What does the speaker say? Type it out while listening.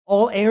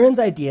all Aaron's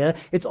idea.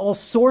 It's all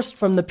sourced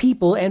from the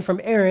people and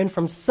from Aaron,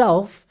 from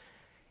self.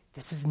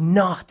 This is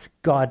not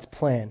God's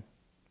plan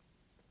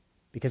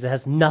because it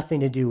has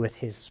nothing to do with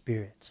his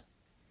Spirit.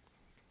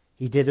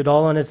 He did it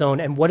all on his own.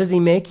 And what does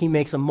he make? He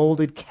makes a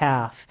molded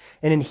calf.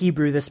 And in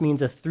Hebrew, this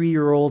means a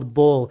 3-year-old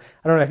bull.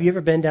 I don't know, have you ever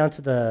been down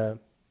to the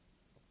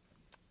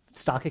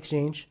stock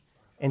exchange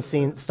and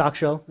seen stock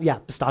show? Yeah,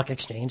 the stock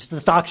exchange. It's the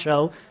stock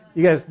show.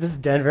 You guys, this is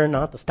Denver,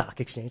 not the stock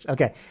exchange.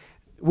 Okay.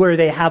 Where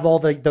they have all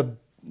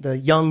the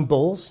young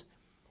bulls.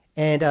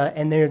 And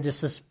they're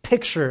just this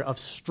picture of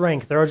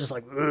strength. They're all just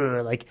like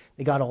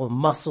they got all the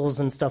muscles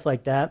and stuff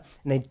like that.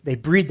 And they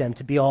breed them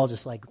to be all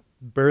just like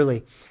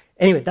burly.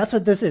 Anyway, that's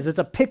what this is. It's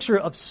a picture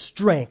of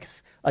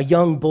strength. A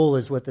young bull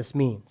is what this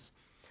means.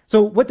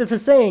 So what this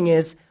is saying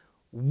is,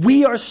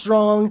 we are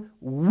strong,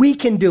 we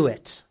can do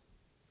it.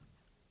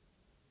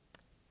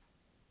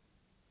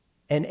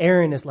 And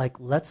Aaron is like,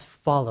 let's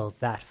follow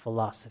that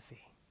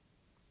philosophy.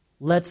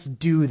 Let's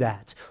do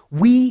that.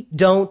 We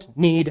don't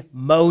need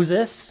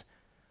Moses.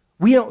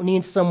 We don't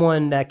need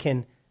someone that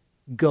can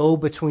go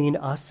between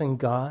us and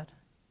God.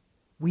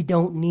 We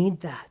don't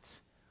need that.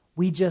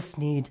 We just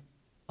need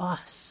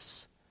us.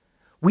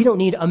 We don't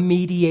need a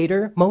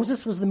mediator.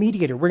 Moses was the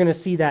mediator. We're going to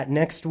see that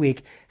next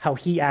week, how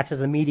he acts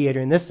as a mediator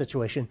in this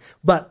situation.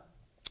 But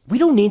we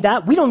don't need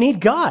that. We don't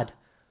need God.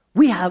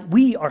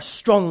 We are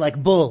strong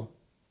like bull.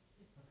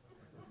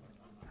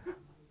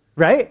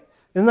 Right?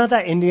 Isn't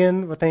that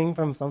Indian thing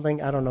from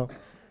something? I don't know.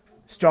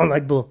 Strong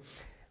like bull.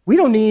 We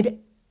don't need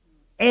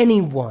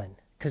anyone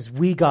because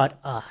we got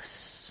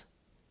us.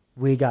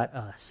 We got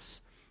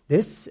us.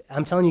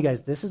 I'm telling you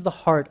guys, this is the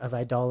heart of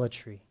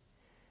idolatry.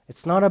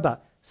 It's not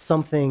about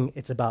something,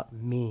 it's about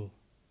me.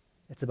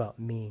 It's about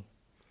me.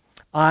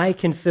 I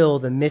can fill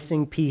the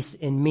missing piece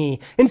in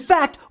me. In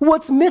fact,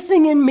 what's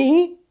missing in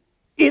me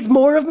is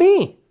more of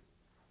me.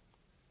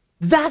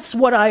 That's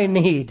what I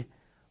need.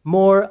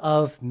 More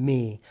of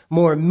me.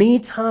 More me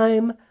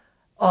time.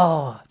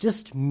 Oh,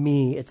 just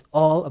me. It's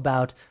all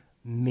about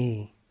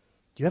me.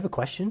 Do you have a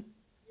question?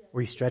 Or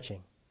are you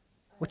stretching?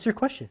 What's your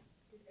question?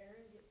 Did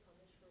Aaron get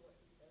punished for what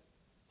he said?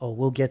 Oh,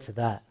 we'll get to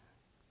that.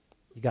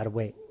 You got to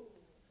wait.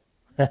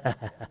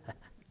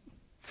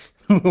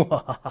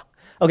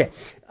 Okay,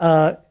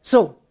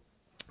 so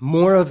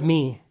more of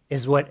me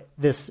is what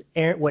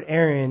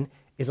Aaron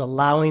is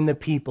allowing the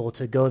people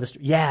to go.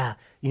 Yeah,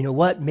 you know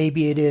what?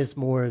 Maybe it is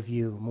more of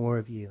you, more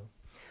of you.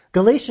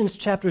 Galatians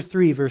chapter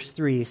 3, verse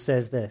 3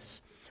 says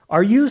this: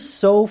 "Are you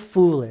so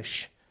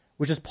foolish?"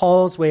 Which is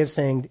Paul's way of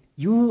saying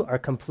you are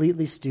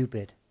completely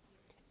stupid.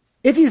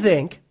 If you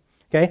think,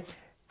 okay,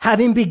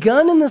 having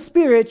begun in the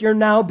Spirit, you're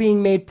now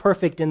being made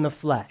perfect in the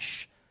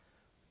flesh.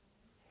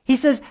 He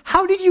says,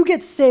 how did you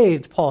get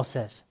saved, Paul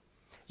says?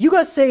 You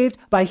got saved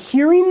by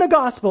hearing the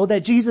gospel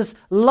that Jesus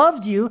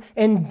loved you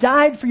and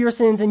died for your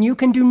sins, and you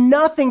can do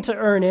nothing to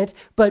earn it,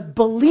 but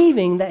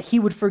believing that he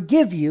would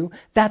forgive you.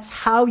 That's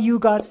how you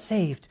got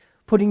saved,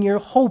 putting your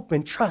hope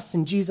and trust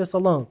in Jesus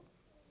alone.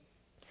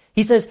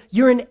 He says,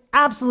 you're an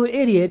absolute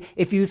idiot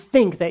if you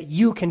think that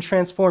you can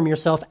transform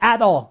yourself at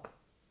all.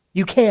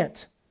 You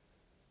can't.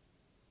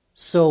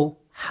 So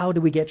how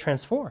do we get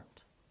transformed?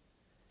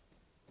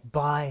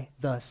 By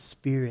the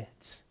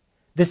Spirit.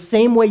 The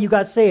same way you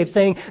got saved,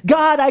 saying,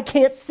 God, I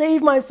can't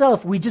save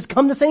myself. We just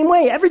come the same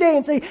way every day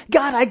and say,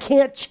 God, I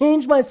can't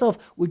change myself.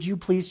 Would you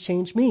please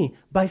change me?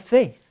 By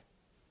faith.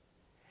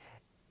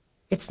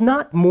 It's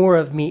not more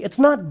of me. It's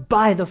not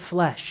by the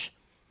flesh.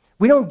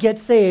 We don't get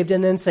saved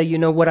and then say, you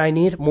know what I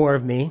need? More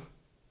of me.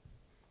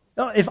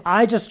 No, if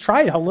I just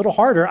tried a little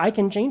harder, I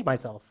can change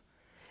myself.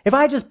 If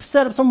I just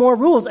set up some more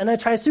rules and I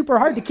try super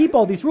hard to keep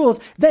all these rules,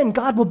 then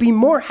God will be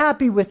more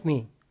happy with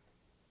me.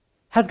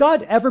 Has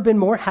God ever been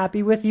more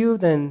happy with you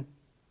than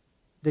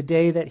the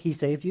day that he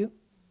saved you?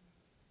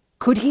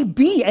 Could he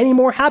be any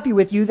more happy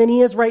with you than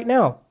he is right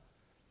now?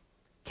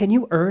 Can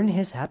you earn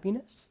his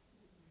happiness?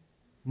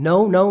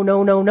 No, no,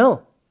 no, no,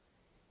 no.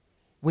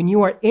 When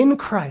you are in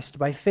Christ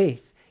by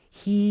faith,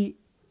 he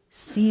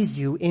sees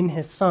you in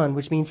his Son,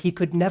 which means he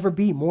could never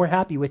be more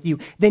happy with you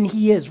than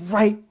he is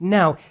right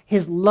now.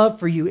 His love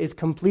for you is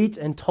complete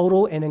and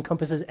total and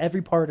encompasses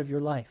every part of your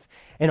life.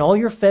 And all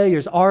your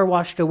failures are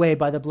washed away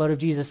by the blood of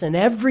Jesus, and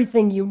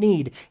everything you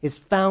need is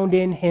found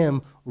in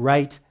him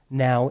right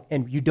now,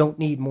 and you don't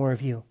need more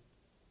of you.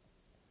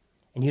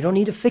 And you don't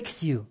need to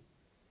fix you.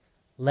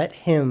 Let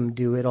him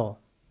do it all.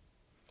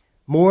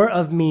 More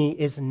of me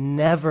is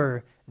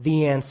never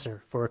the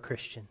answer for a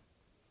Christian,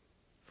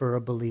 for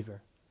a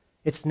believer.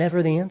 It's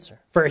never the answer.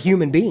 For a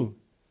human being,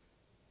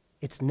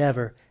 it's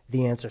never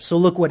the answer. So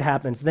look what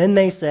happens. Then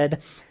they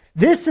said,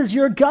 "This is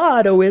your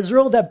God, O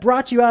Israel, that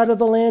brought you out of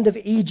the land of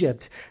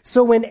Egypt."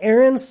 So when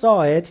Aaron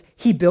saw it,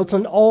 he built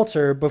an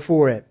altar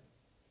before it.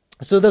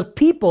 So the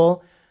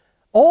people,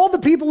 all the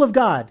people of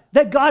God,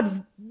 that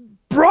God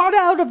brought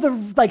out of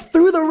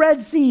through the Red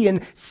Sea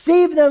and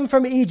saved them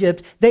from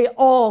Egypt, they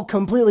all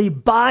completely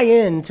buy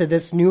into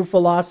this new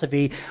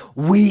philosophy.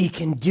 We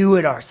can do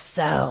it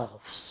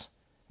ourselves.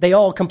 They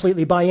all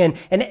completely buy in.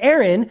 And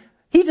Aaron,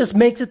 he just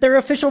makes it their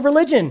official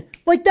religion,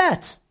 like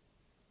that.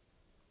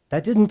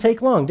 That didn't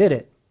take long, did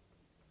it?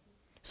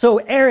 So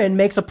Aaron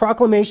makes a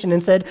proclamation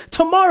and said,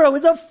 tomorrow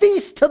is a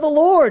feast to the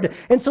Lord.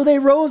 And so they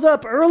rose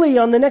up early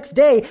on the next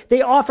day.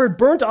 They offered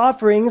burnt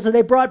offerings and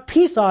they brought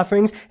peace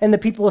offerings, and the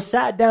people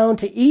sat down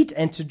to eat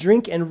and to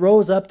drink and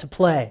rose up to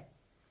play.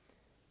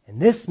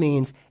 And this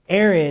means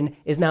Aaron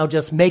is now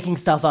just making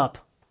stuff up.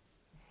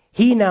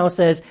 He now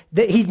says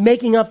that he's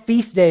making up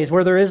feast days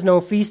where there is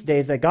no feast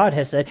days that God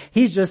has said.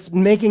 He's just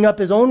making up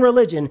his own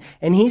religion,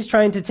 and he's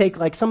trying to take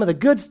like some of the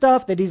good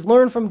stuff that he's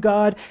learned from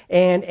God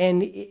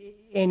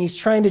and he's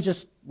trying to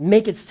just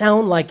make it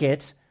sound like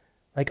it.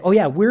 Like, oh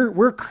yeah,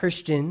 we're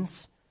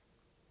Christians,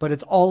 but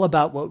it's all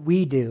about what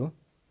we do.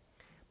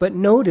 But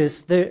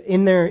notice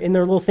in their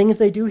little things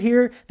they do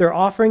here, their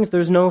offerings,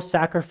 there's no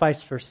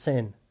sacrifice for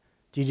sin.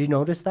 Did you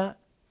notice that?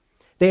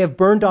 They have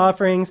burnt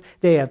offerings,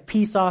 they have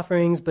peace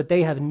offerings, but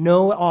they have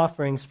no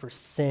offerings for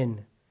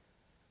sin.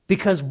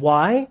 Because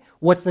why?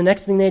 What's the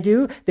next thing they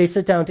do? They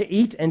sit down to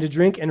eat and to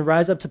drink and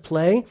rise up to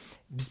play.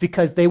 It's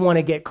because they want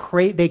to get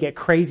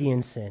crazy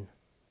in sin.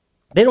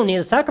 They don't need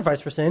a sacrifice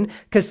for sin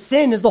because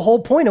sin is the whole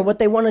point of what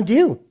they want to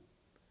do.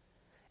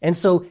 And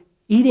so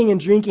eating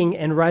and drinking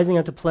and rising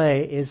up to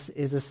play is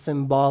a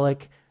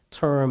symbolic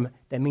term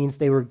that means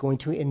they were going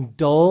to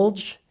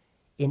indulge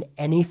in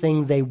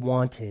anything they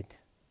wanted.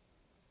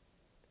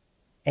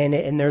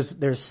 And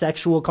there's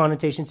sexual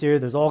connotations here.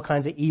 There's all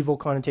kinds of evil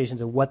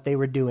connotations of what they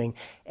were doing.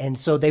 And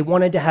so they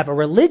wanted to have a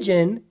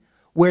religion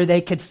where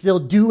they could still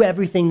do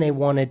everything they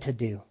wanted to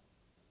do.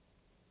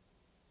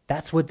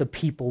 That's what the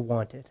people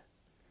wanted.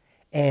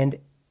 And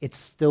it's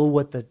still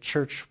what the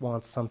church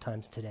wants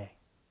sometimes today.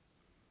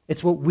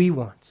 It's what we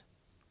want.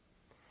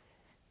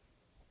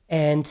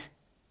 And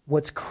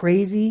what's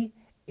crazy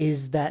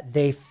is that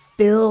they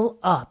fill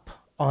up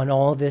on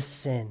all this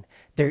sin.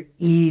 They're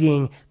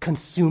eating,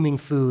 consuming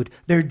food.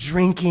 They're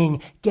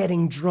drinking,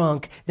 getting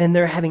drunk. Then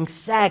they're having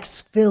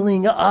sex,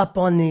 filling up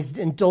on these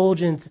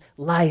indulgent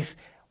life.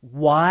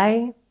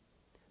 Why?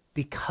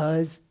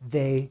 Because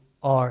they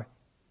are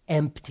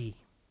empty.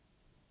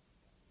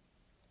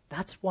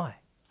 That's why.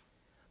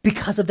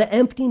 Because of the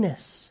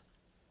emptiness.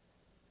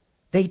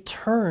 They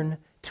turn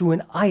to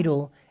an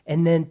idol,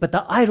 but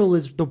the idol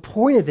is, the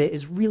point of it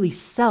is really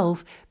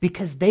self,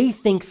 because they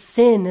think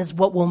sin is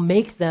what will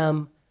make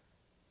them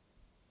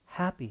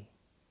happy.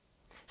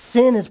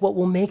 Sin is what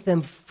will make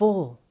them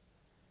full.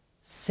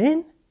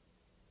 Sin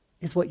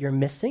is what you're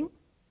missing?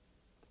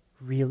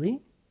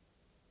 Really?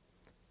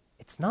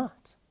 It's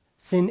not.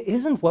 Sin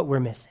isn't what we're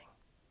missing.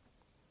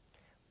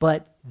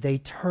 But they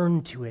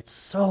turn to it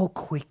so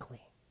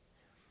quickly.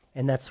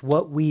 And that's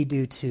what we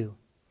do too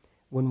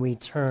when we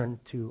turn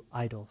to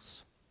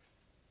idols.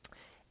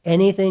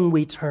 Anything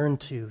we turn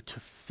to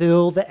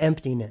fill the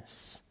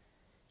emptiness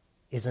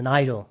is an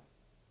idol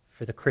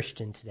for the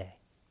Christian today.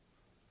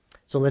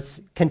 So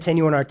let's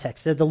continue in our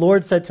text. The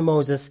Lord said to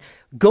Moses,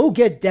 "Go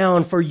get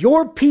down, for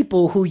your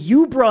people who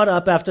you brought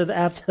up after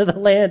the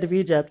land of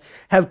Egypt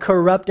have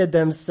corrupted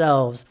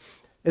themselves."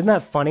 Isn't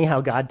that funny how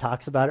God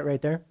talks about it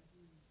right there?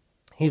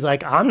 He's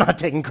like, I'm not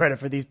taking credit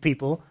for these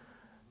people.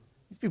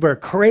 These people are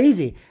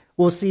crazy.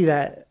 We'll see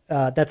that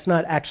that's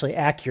not actually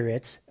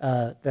accurate.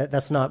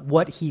 That's not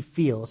what he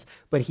feels,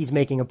 but he's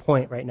making a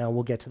point right now.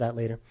 We'll get to that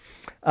later.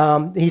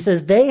 He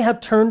says, they have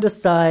turned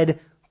aside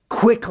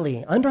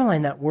quickly.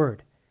 Underline that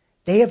word.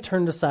 They have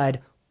turned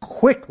aside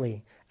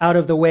quickly out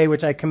of the way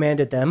which I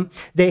commanded them.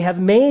 They have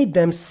made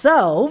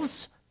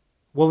themselves,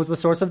 what was the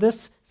source of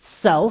this?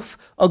 Self,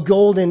 a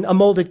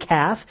molded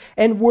calf,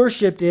 and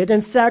worshipped it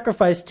and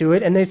sacrificed to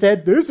it. And they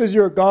said, "This is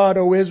your God,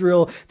 O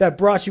Israel, that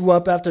brought you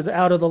up out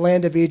of the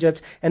land of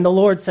Egypt." And the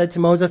Lord said to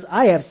Moses,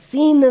 "I have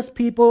seen this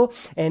people,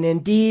 and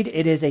indeed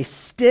it is a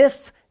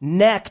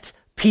stiff-necked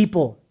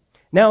people.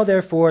 Now,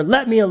 therefore,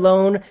 let me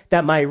alone,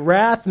 that my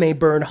wrath may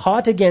burn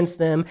hot against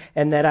them,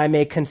 and that I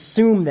may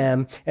consume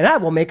them, and I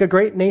will make a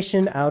great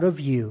nation out of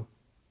you."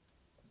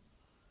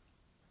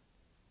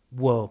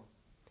 Whoa.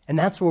 And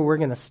that's where we're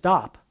going to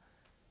stop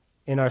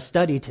in our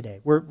study today.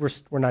 We're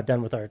not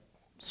done with our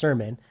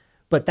sermon,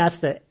 but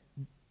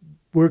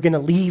we're going to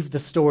leave the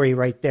story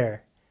right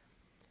there.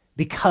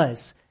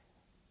 Because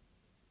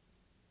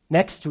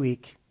next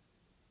week,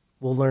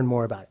 we'll learn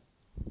more about it.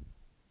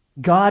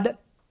 God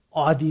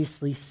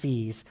obviously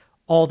sees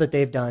all that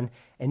they've done.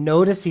 And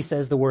notice he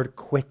says the word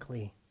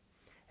quickly.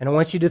 And I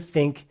want you to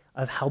think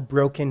of how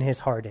broken his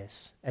heart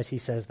is as he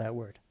says that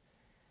word.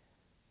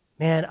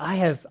 Man, I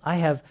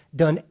have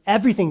done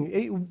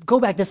everything. Go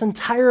back, this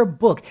entire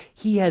book.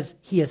 He has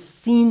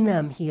seen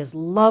them. He has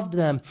loved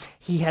them.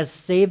 He has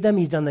saved them.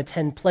 He's done the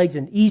 10 plagues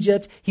in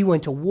Egypt. He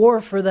went to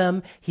war for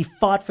them. He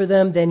fought for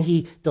them. Then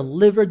he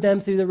delivered them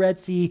through the Red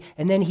Sea.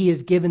 And then he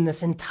has given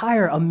this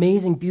entire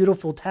amazing,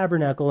 beautiful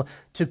tabernacle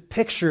to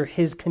picture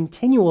his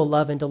continual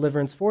love and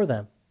deliverance for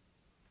them.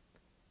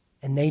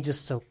 And they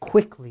just so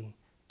quickly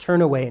turn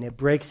away, and it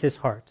breaks his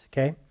heart,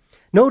 okay?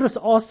 Notice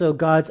also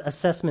God's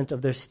assessment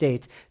of their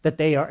state, that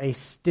they are a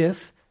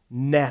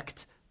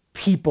stiff-necked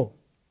people.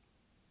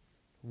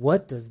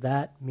 What does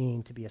that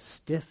mean to be a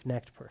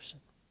stiff-necked person?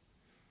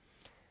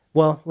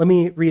 Well, let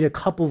me read a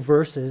couple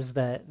verses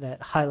that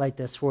highlight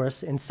this for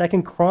us. In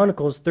 2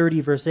 Chronicles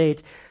 30, verse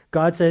 8,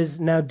 God says,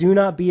 "Now do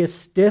not be as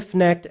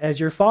stiff-necked as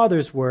your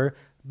fathers were,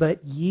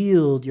 but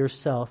yield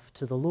yourself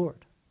to the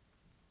Lord."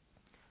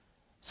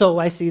 So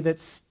I see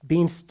that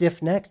being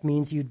stiff-necked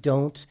means you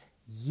don't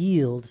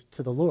yield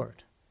to the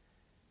Lord.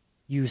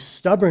 You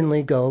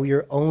stubbornly go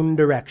your own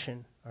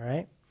direction, all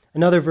right?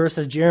 Another verse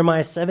is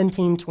Jeremiah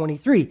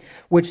 17:23,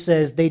 which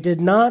says, "They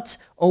did not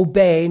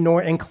obey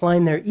nor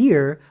incline their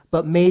ear,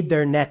 but made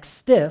their neck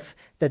stiff,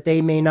 that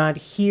they may not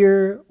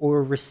hear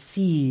or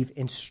receive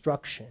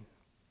instruction."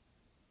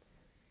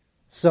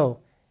 So,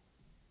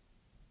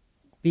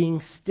 being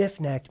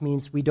stiff-necked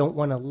means we don't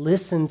want to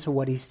listen to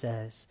what he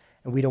says,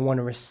 and we don't want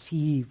to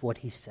receive what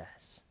he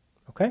says.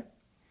 Okay?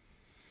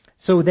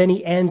 So then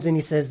he ends and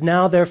he says,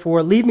 "Now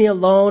therefore leave me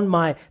alone,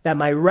 that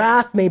my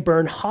wrath may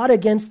burn hot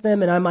against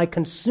them, and I might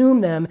consume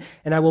them,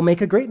 and I will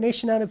make a great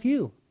nation out of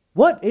you."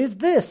 What is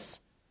this?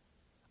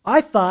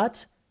 I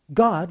thought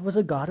God was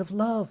a God of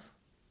love.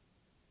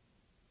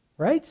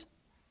 Right?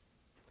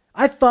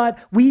 I thought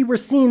we were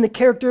seeing the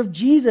character of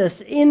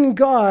Jesus in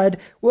God,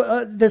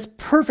 this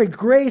perfect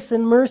grace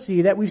and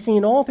mercy that we've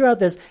seen all throughout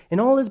this, in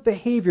all his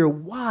behavior.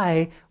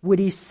 Why would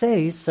he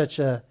say such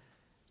a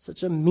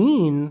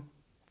mean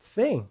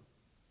thing?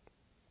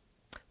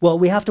 Well,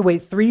 we have to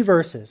wait 3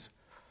 verses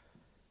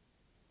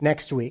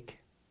next week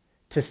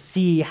to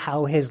see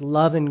how his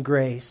love and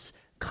grace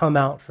come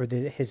out for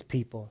his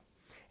people.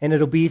 And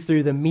it'll be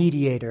through the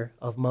mediator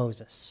of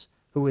Moses,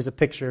 who is a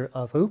picture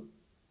of who?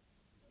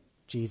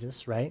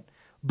 Jesus, right?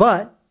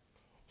 But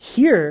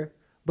here,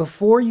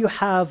 before you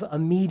have a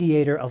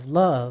mediator of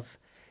love,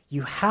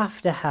 you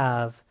have to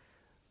have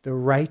the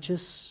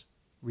righteous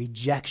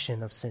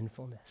rejection of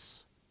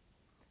sinfulness.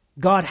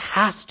 God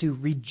has to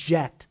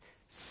reject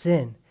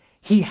sin.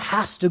 He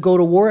has to go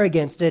to war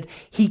against it.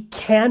 He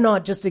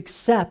cannot just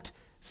accept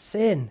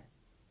sin.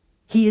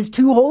 He is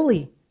too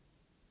holy.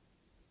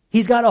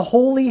 He's got a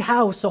holy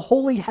house, a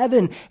holy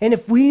heaven. And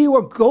if we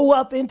were go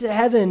up into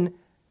heaven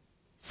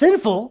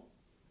sinful,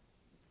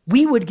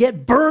 we would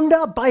get burned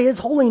up by his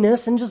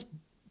holiness and just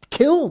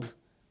killed.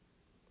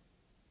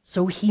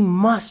 So he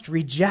must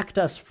reject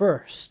us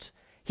first.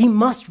 He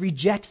must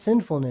reject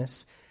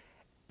sinfulness.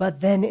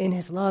 But then in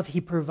his love, he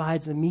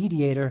provides a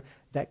mediator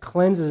that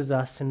cleanses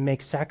us and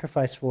makes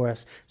sacrifice for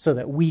us so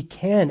that we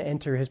can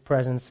enter his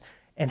presence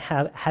and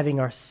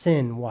having our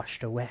sin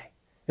washed away.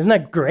 Isn't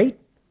that great?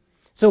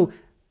 So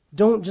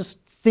don't just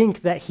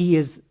think that he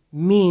is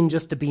mean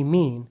just to be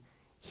mean.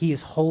 He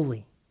is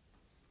holy.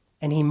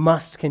 And he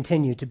must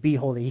continue to be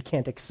holy. He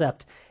can't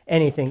accept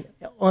anything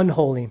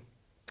unholy.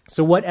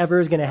 So whatever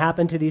is going to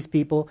happen to these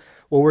people,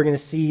 well, we're going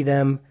to see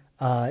them.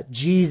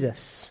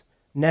 Jesus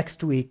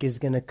next week is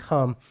going to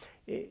come.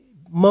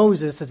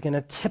 Moses is going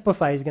to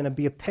typify, he's going to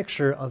be a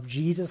picture of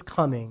Jesus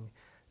coming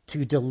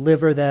to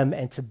deliver them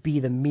and to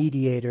be the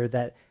mediator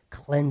that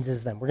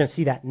cleanses them. We're going to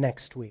see that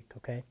next week,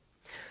 okay?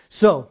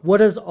 So, what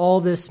does all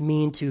this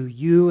mean to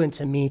you and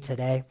to me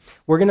today?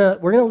 We're going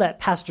to let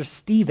Pastor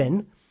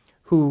Stephen,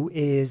 who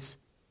is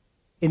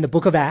in the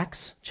book of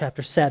Acts,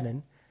 chapter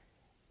 7,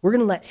 we're going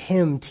to let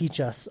him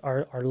teach us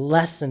our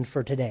lesson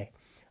for today,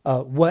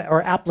 what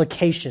our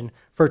application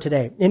for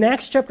today. In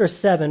Acts chapter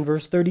 7,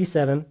 verse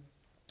 37,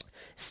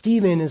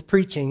 Stephen is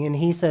preaching, and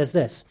he says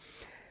this: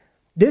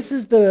 "This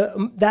is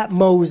that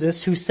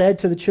Moses who said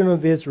to the children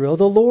of Israel,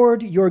 'The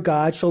Lord your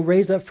God shall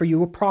raise up for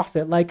you a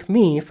prophet like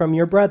me from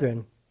your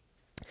brethren.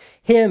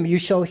 Him you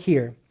shall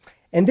hear.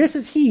 And this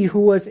is he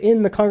who was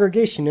in the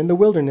congregation in the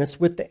wilderness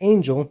with the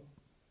angel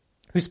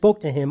who spoke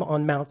to him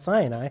on Mount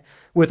Sinai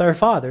with our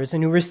fathers,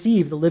 and who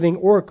received the living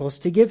oracles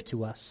to give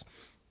to us,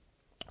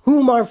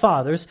 whom our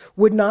fathers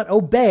would not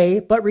obey,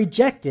 but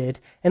rejected.'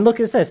 And look,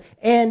 it says,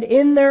 'And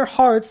in their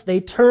hearts they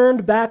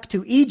turned back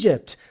to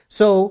Egypt.'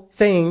 So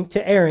saying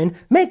to Aaron,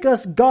 'Make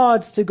us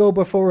gods to go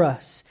before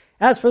us.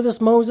 As for this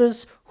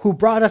Moses, who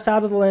brought us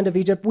out of the land of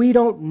Egypt, we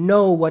don't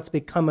know what's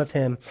become of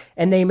him.'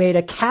 And they made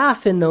a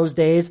calf in those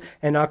days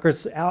and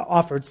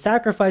offered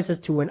sacrifices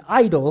to an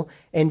idol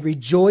and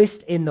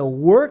rejoiced in the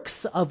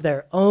works of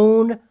their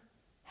own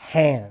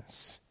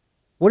hands."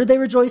 What did they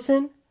rejoice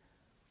in?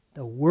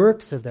 The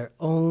works of their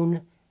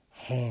own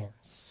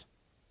hands.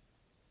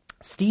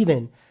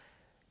 Stephen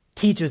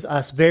teaches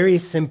us very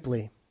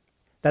simply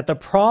that the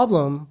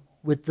problem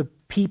with the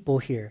people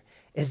here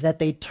is that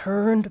they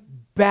turned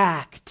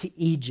back to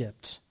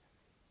Egypt.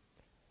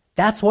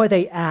 That's why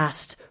they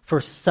asked for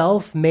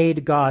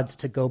self-made gods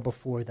to go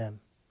before them.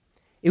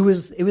 It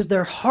was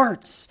their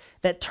hearts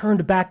that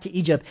turned back to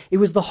Egypt. It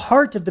was the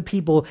heart of the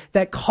people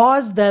that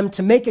caused them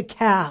to make a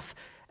calf,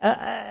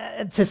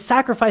 to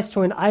sacrifice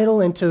to an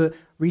idol, and to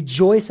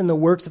rejoice in the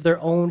works of their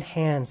own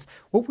hands.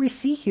 What we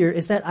see here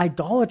is that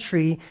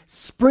idolatry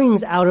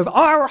springs out of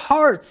our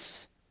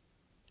hearts.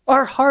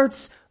 Our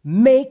hearts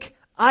make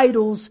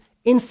idols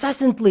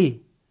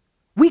incessantly.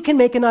 We can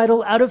make an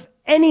idol out of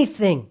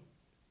anything.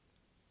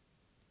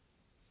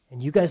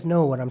 And you guys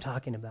know what I'm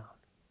talking about.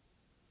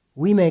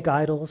 We make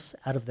idols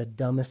out of the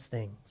dumbest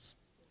things.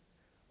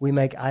 We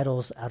make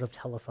idols out of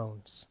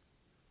telephones.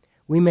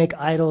 We make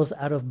idols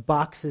out of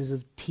boxes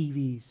of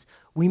TVs.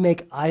 We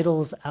make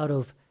idols out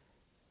of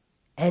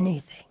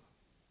anything.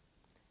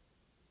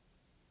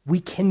 We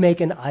can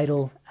make an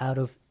idol out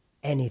of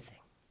anything.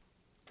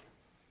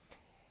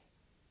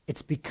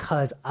 It's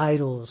because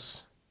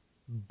idols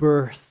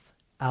birth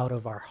out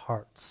of our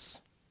hearts.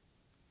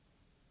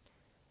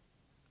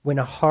 When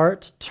a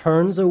heart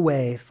turns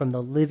away from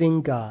the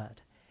living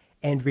God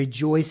and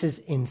rejoices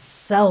in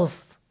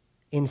self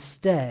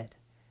instead,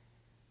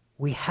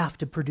 we have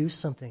to produce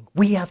something.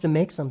 We have to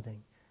make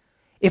something.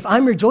 If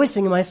I'm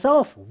rejoicing in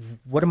myself,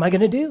 what am I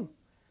going to do?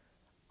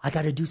 I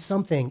got to do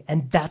something,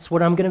 and that's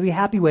what I'm going to be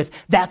happy with.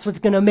 That's what's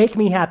going to make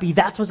me happy.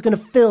 That's what's going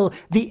to fill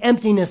the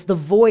emptiness, the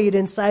void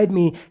inside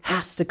me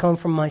has to come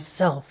from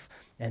myself.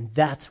 And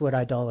that's what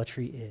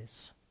idolatry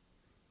is.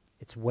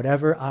 It's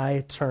whatever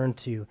I turn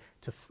to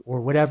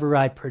or whatever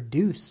I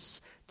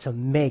produce to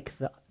make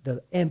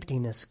the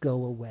emptiness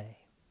go away.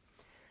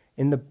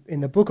 In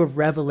the book of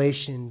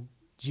Revelation,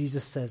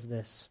 Jesus says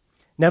this,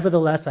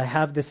 "Nevertheless, I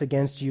have this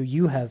against you.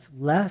 You have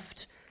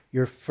left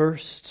your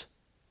first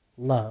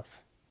love."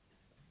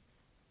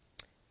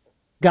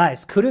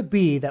 Guys, could it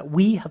be that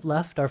we have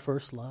left our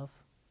first love?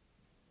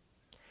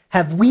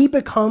 Have we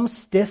become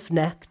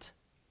stiff-necked?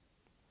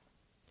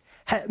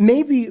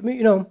 Maybe,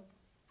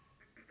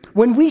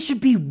 when we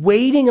should be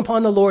waiting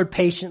upon the Lord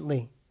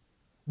patiently,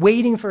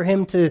 waiting for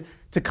him to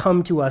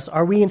come to us,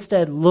 are we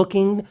instead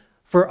looking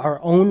for our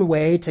own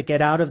way to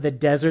get out of the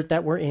desert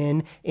that we're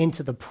in,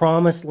 into the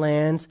promised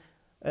land?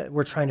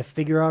 We're trying to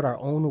figure out our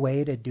own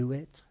way to do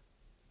it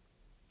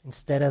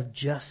instead of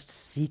just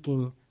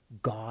seeking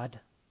God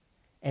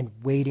and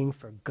waiting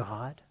for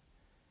God.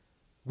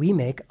 We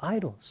make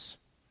idols.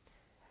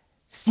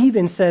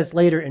 Stephen says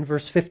later in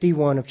verse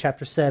 51 of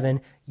chapter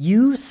 7,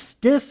 "You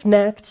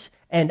stiff-necked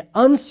and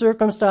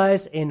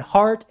uncircumcised in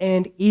heart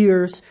and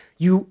ears,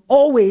 you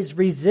always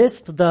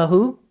resist the"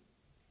 who?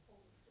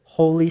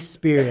 Holy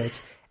Spirit.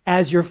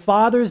 "As your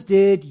fathers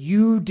did,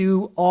 you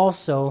do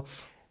also."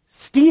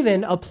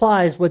 Stephen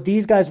applies what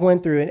these guys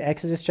went through in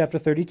Exodus chapter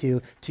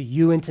 32 to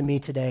you and to me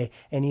today.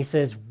 And he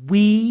says,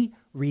 we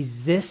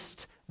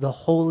resist the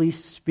Holy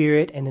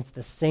Spirit, and it's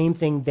the same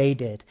thing they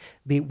did.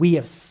 We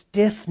have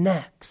stiff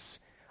necks,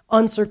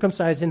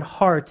 uncircumcised in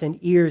heart and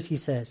ears, he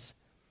says.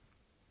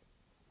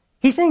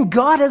 He's saying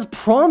God has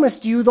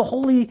promised you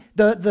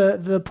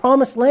the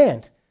promised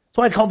land. That's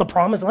why it's called the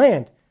promised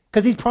land,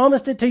 because he's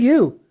promised it to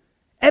you.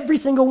 Every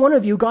single one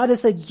of you, God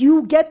has said,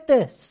 you get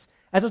this.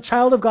 As a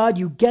child of God,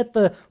 you get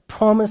the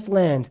promised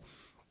land,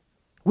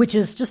 which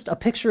is just a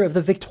picture of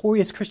the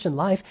victorious Christian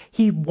life.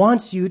 He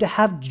wants you to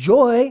have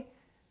joy,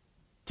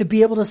 to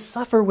be able to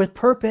suffer with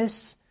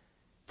purpose,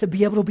 to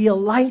be able to be a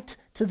light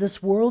to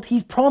this world.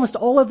 He's promised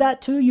all of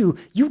that to you.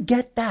 You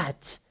get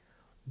that.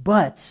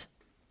 But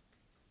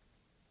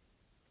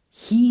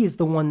he is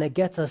the one that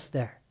gets us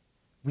there.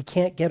 We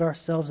can't get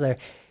ourselves there.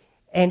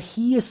 And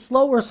he is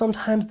slower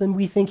sometimes than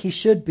we think he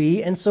should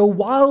be. And so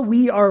while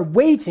we are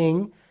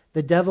waiting,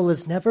 the devil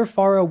is never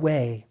far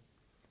away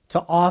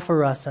to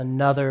offer us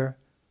another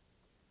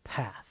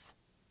path.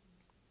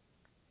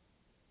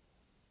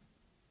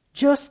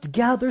 Just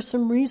gather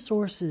some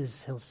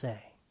resources, he'll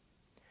say.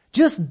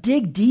 Just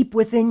dig deep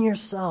within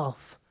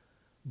yourself.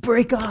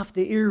 Break off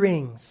the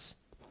earrings.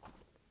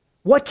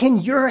 What can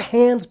your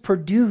hands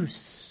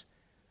produce?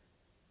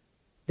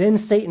 Then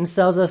Satan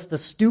sells us the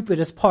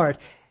stupidest part.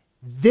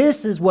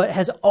 This is what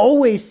has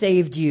always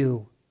saved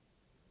you.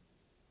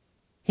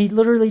 He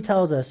literally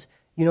tells us,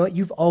 you know what,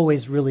 you've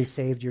always really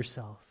saved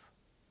yourself.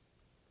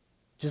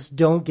 Just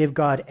don't give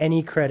God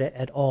any credit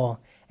at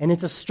all. And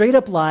it's a straight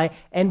up lie,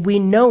 and we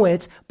know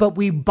it, but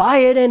we buy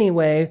it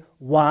anyway.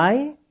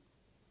 Why?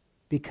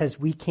 Because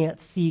we can't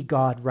see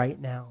God right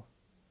now.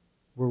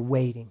 We're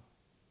waiting.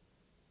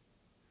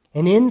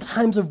 And in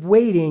times of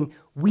waiting,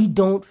 we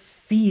don't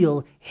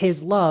feel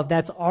his love.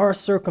 That's our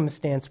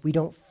circumstance. We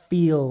don't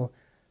feel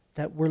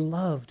that we're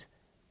loved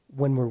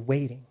when we're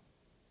waiting.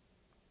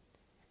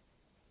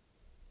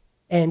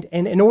 And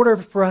in order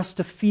for us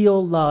to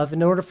feel love,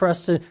 in order for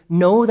us to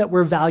know that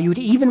we're valued,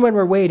 even when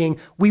we're waiting,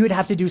 we would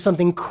have to do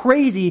something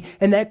crazy.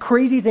 And that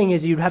crazy thing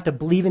is you'd have to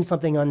believe in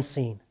something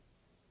unseen,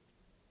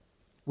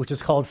 which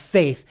is called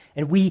faith.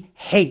 And we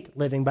hate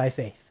living by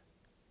faith.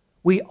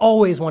 We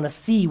always want to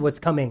see what's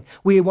coming.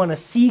 We want to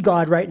see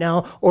God right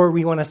now, or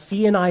we want to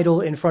see an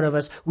idol in front of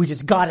us. We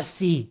just got to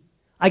see.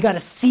 I got to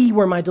see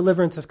where my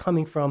deliverance is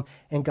coming from.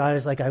 And God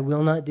is like, I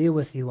will not deal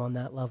with you on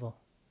that level.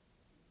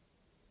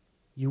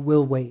 You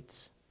will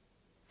wait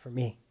for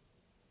me.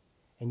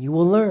 And you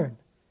will learn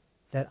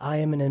that I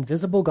am an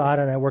invisible God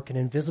and I work in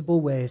invisible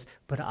ways,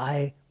 but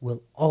I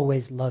will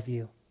always love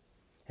you.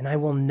 And I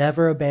will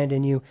never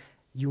abandon you.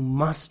 You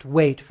must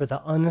wait for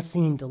the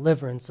unseen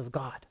deliverance of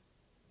God.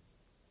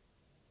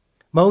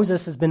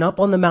 Moses has been up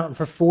on the mountain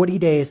for 40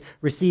 days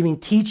receiving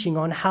teaching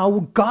on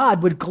how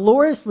God would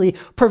gloriously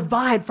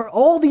provide for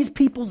all these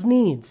people's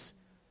needs.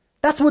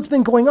 That's what's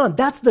been going on.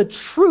 That's the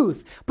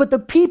truth. But the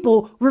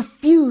people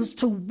refuse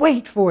to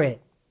wait for it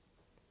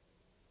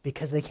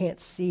because they can't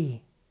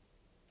see.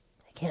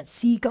 They can't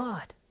see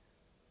God.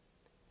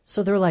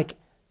 So they're like,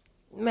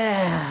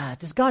 man,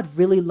 does God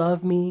really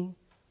love me?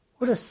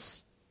 What a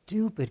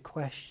stupid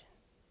question.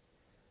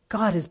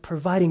 God is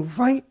providing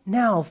right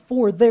now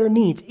for their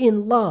needs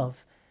in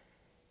love.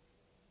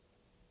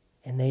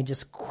 And they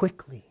just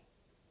quickly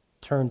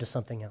turn to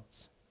something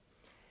else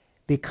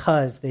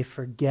because they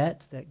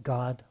forget that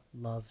God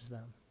loves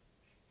them.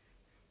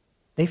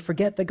 They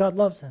forget that God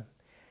loves them,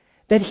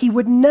 that he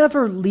would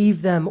never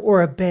leave them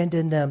or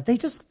abandon them. They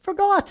just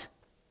forgot.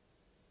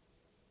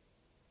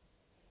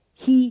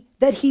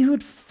 That he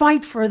would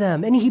fight for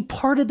them, and he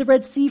parted the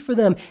Red Sea for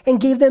them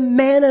and gave them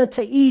manna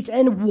to eat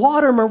and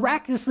water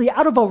miraculously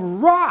out of a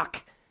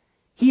rock.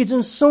 He has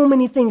done so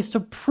many things to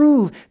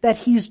prove that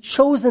he's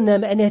chosen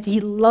them and that he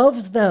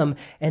loves them,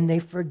 and they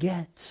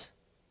forget.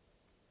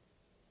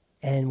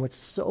 And what's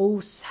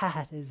so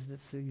sad is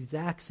this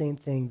exact same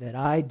thing that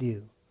I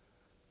do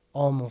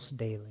almost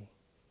daily,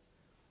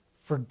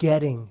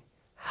 forgetting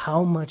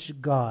how much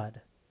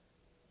God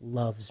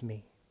loves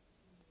me.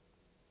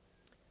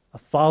 A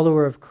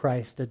follower of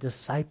Christ, a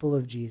disciple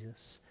of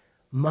Jesus,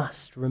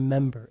 must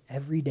remember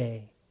every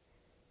day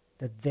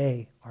that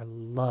they are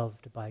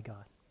loved by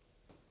God.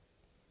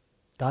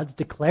 God's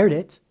declared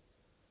it.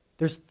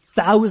 There's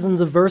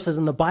thousands of verses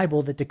in the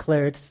Bible that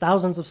declare it,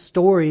 thousands of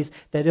stories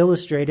that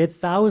illustrate it,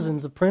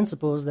 thousands of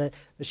principles that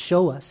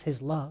show us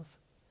his love.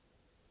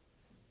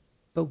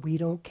 But we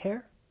don't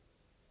care.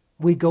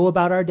 We go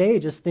about our day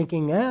just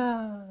thinking,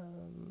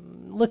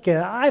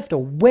 I have to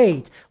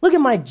wait. Look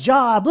at my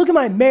job. Look at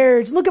my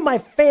marriage. Look at my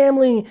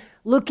family.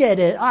 Look at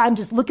it.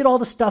 Look at all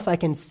the stuff I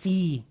can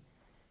see.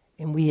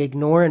 And we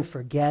ignore and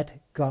forget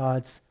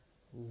God's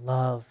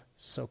love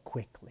so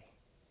quickly.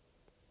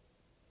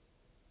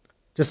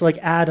 Just like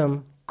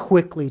Adam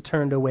quickly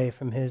turned away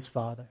from his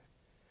father.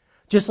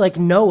 Just like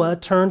Noah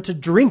turned to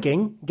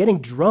drinking, getting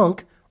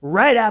drunk,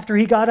 right after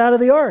he got out of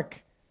the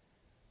ark.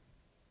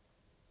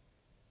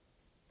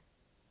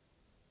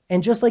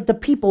 And just like the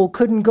people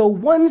couldn't go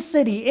one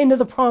city into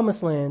the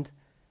promised land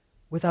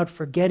without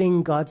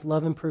forgetting God's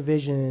love and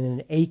provision,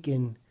 and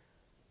Achan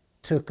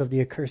took of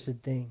the accursed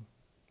thing.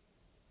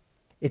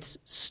 It's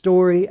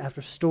story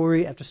after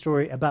story after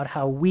story about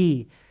how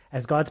we,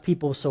 as God's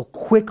people, so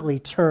quickly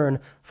turn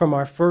from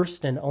our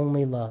first and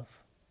only love.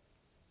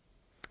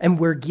 And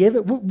we're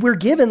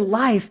given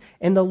life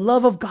and the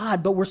love of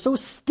God, but we're so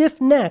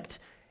stiff-necked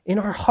in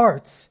our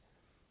hearts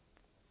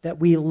that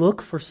we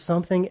look for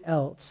something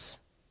else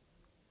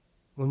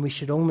when we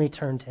should only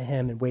turn to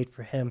him and wait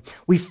for him.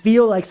 We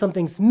feel like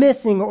something's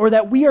missing or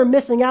that we are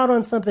missing out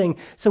on something,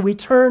 so we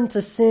turn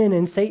to sin,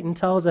 and Satan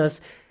tells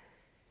us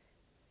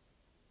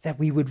that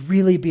we would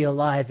really be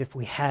alive if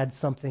we had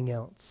something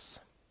else.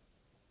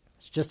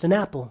 It's just an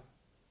apple.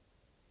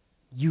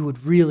 You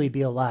would really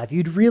be alive.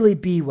 You'd really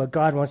be what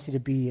God wants you to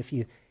be if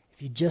you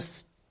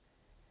just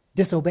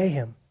disobey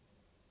him.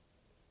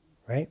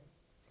 Right?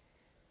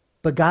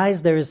 But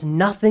guys, there is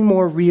nothing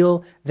more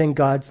real than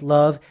God's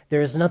love.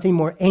 There is nothing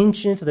more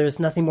ancient. There is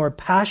nothing more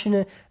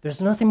passionate. There's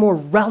nothing more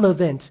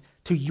relevant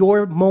to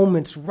your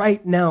moments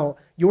right now,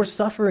 your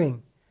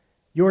suffering,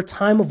 your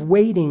time of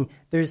waiting.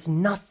 There's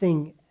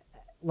nothing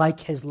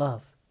like his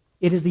love.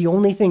 It is the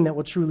only thing that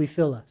will truly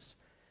fill us.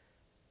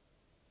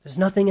 There's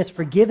nothing as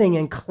forgiving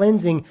and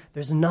cleansing.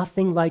 There's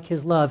nothing like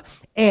his love.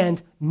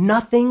 And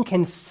nothing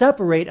can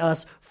separate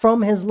us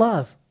from his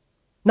love.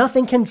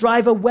 Nothing can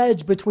drive a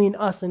wedge between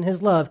us and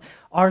his love.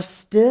 Our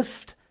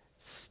stiff,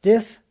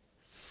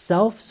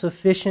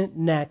 self-sufficient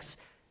necks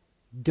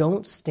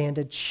don't stand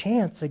a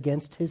chance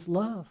against his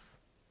love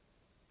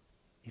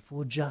if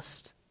we'll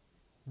just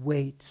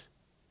wait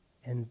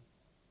and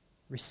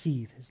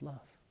receive his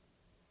love.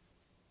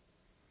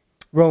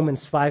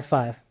 Romans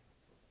 5:5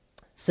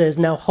 says,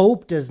 "Now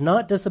hope does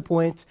not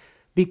disappoint,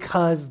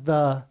 because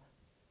the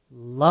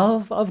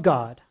love of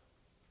God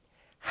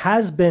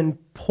has been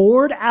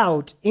poured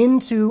out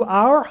into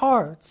our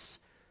hearts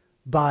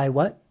by"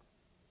 what?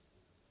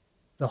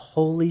 The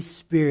Holy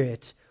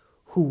Spirit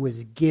who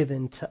was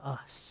given to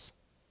us.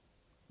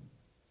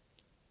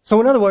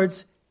 So in other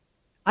words,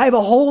 I have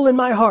a hole in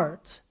my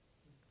heart,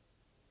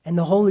 and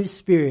the Holy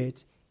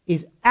Spirit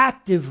is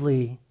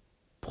actively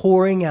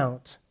pouring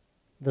out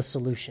the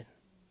solution.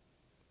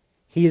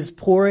 He is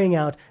pouring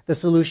out the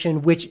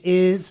solution, which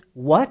is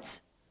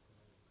what?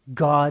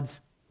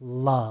 God's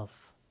love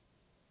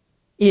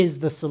is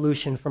the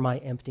solution for my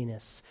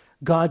emptiness.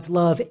 God's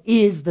love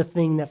is the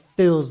thing that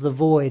fills the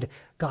void.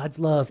 God's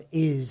love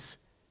is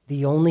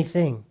the only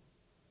thing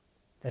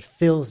that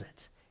fills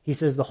it. He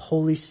says the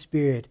Holy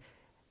Spirit,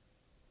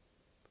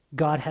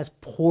 God has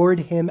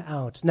poured him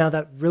out. Now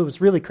that was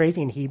really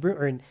crazy in Hebrew,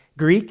 or in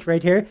Greek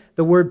right here.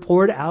 The word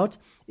poured out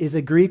is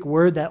a Greek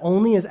word that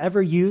only is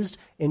ever used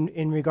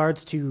in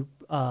regards to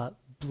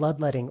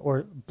bloodletting,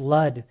 or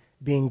blood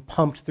being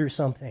pumped through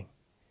something.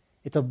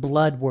 It's a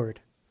blood word,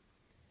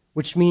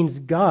 which means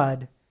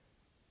God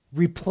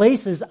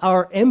replaces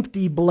our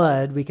empty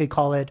blood, we could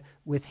call it,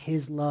 with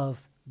his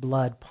love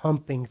blood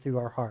pumping through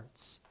our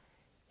hearts.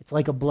 It's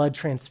like a blood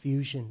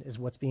transfusion is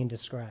what's being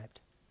described.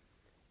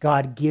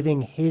 God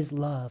giving his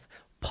love,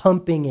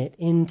 pumping it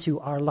into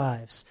our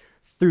lives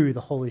through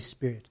the Holy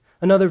Spirit.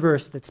 Another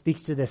verse that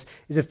speaks to this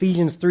is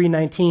Ephesians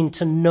 3:19,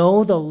 to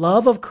know the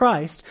love of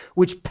Christ,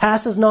 which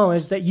passes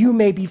knowledge, that you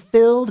may be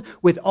filled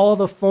with all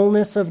the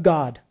fullness of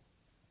God.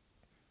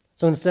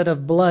 So instead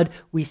of blood,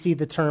 we see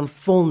the term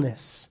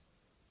fullness.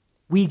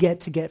 We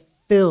get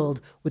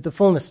filled with the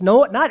fullness.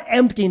 No, not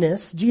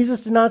emptiness.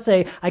 Jesus did not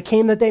say, I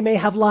came that they may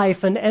have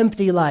life, an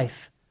empty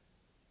life.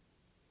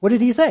 What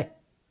did he say?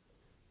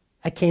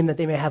 I came that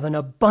they may have an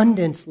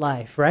abundant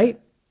life, right?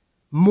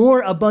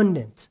 More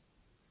abundant.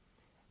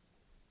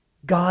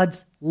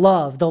 God's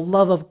love, the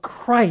love of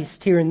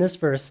Christ here in this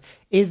verse,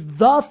 is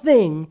the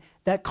thing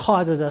that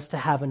causes us to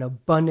have an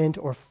abundant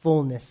or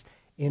fullness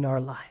in our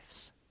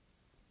lives.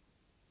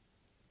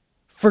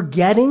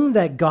 Forgetting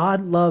that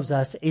God loves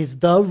us is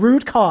the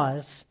root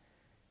cause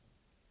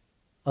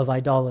of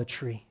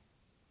idolatry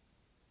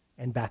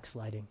and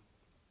backsliding.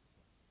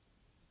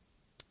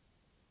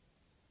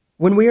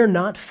 When we are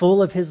not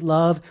full of His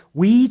love,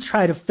 we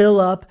try to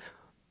fill up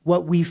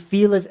what we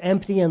feel is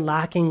empty and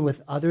lacking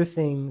with other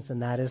things,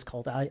 and that is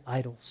called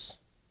idols.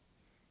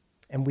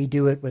 And we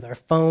do it with our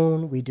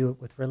phone, we do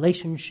it with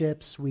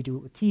relationships, we do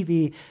it with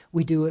TV,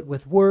 we do it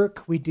with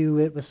work, we do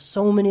it with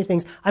so many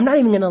things. I'm not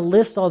even going to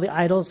list all the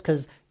idols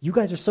because you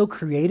guys are so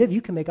creative,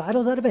 you can make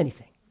idols out of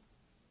anything.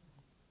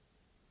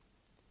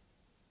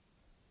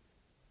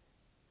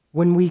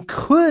 When we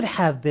could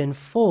have been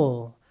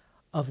full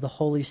of the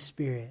Holy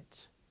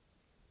Spirit,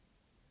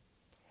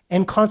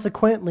 and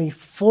consequently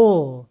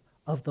full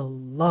of the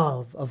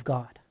love of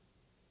God.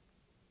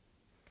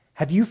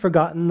 Have you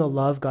forgotten the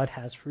love God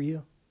has for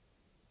you?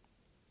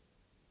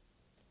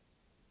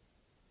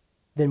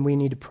 Then we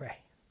need to pray.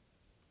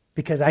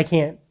 Because I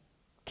can't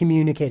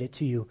communicate it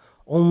to you.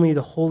 Only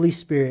the Holy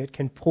Spirit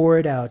can pour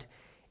it out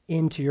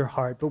into your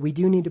heart. But we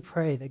do need to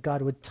pray that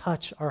God would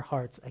touch our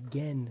hearts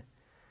again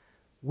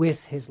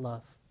with His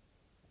love.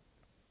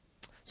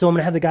 So I'm going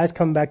to have the guys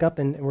come back up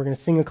and we're going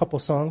to sing a couple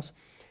songs.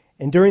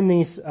 And during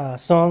these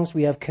songs,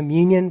 we have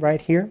communion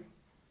right here.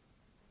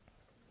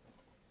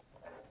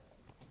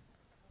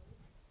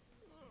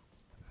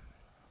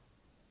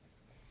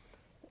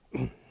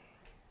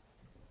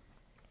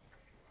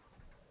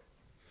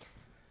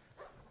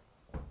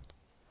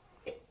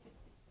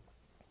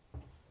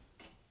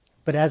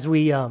 But as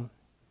we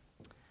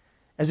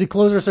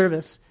close our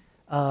service,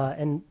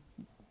 and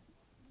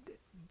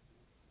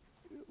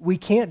we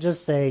can't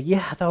just say,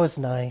 yeah, that was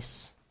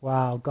nice.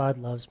 Wow, God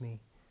loves me.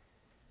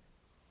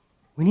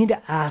 We need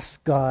to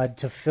ask God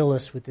to fill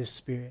us with His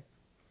Spirit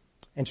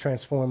and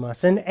transform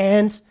us.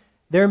 And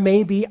there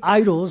may be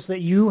idols that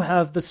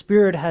the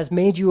Spirit has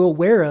made you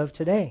aware of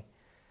today.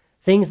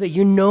 Things that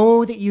you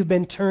know that you've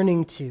been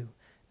turning to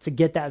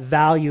get that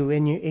value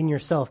in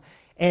yourself.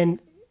 And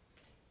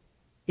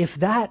if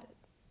that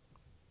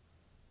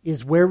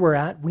is where we're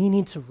at, we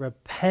need to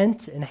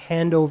repent and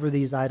hand over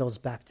these idols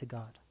back to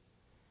God.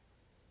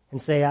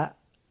 And say,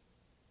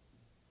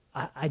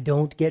 I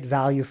don't get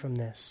value from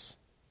this.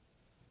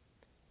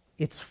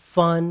 It's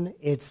fun,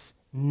 it's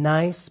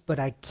nice, but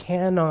I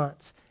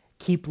cannot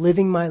keep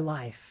living my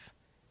life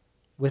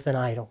with an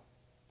idol.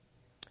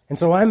 And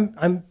so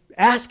I'm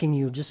asking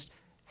you, just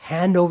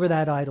hand over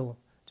that idol.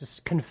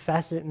 Just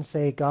confess it and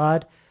say,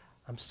 God,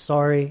 I'm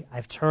sorry,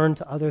 I've turned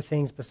to other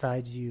things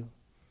besides you.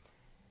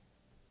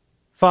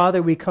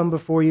 Father, we come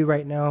before you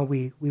right now.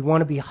 We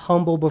want to be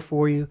humble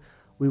before you.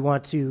 We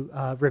want to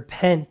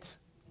repent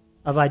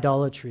of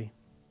idolatry.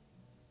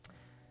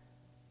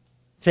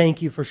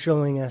 Thank you for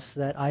showing us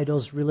that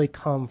idols really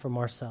come from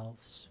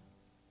ourselves.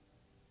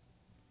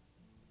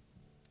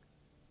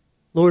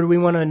 Lord, we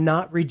want to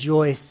not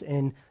rejoice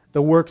in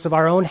the works of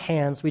our own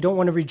hands. We don't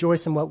want to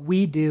rejoice in what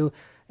we do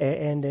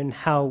and in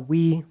how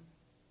we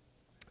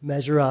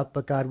measure up.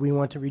 But God, we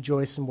want to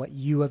rejoice in what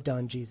you have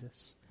done,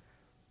 Jesus.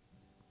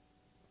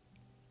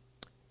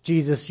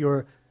 Jesus,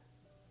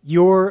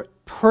 your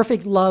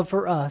perfect love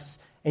for us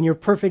and your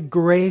perfect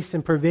grace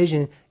and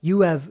provision,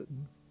 you have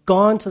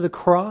gone to the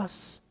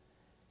cross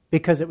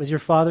because it was your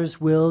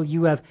Father's will.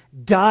 You have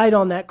died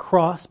on that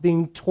cross,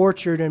 being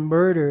tortured and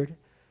murdered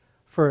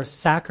for a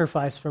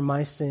sacrifice for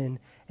my sin,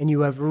 and you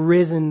have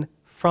risen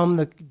from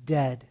the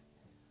dead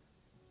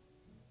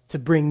to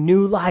bring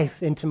new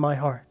life into my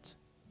heart.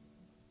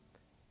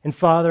 And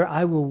Father,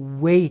 I will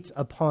wait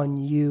upon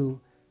you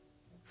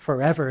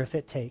forever if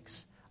it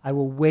takes. I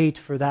will wait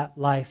for that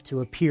life to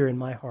appear in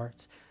my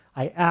heart.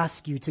 I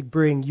ask you to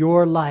bring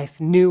your life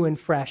new and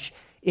fresh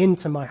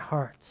into my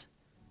heart.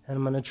 And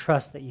I'm going to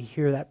trust that you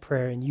hear that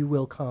prayer and you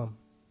will come.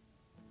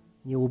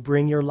 You will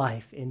bring your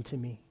life into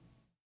me.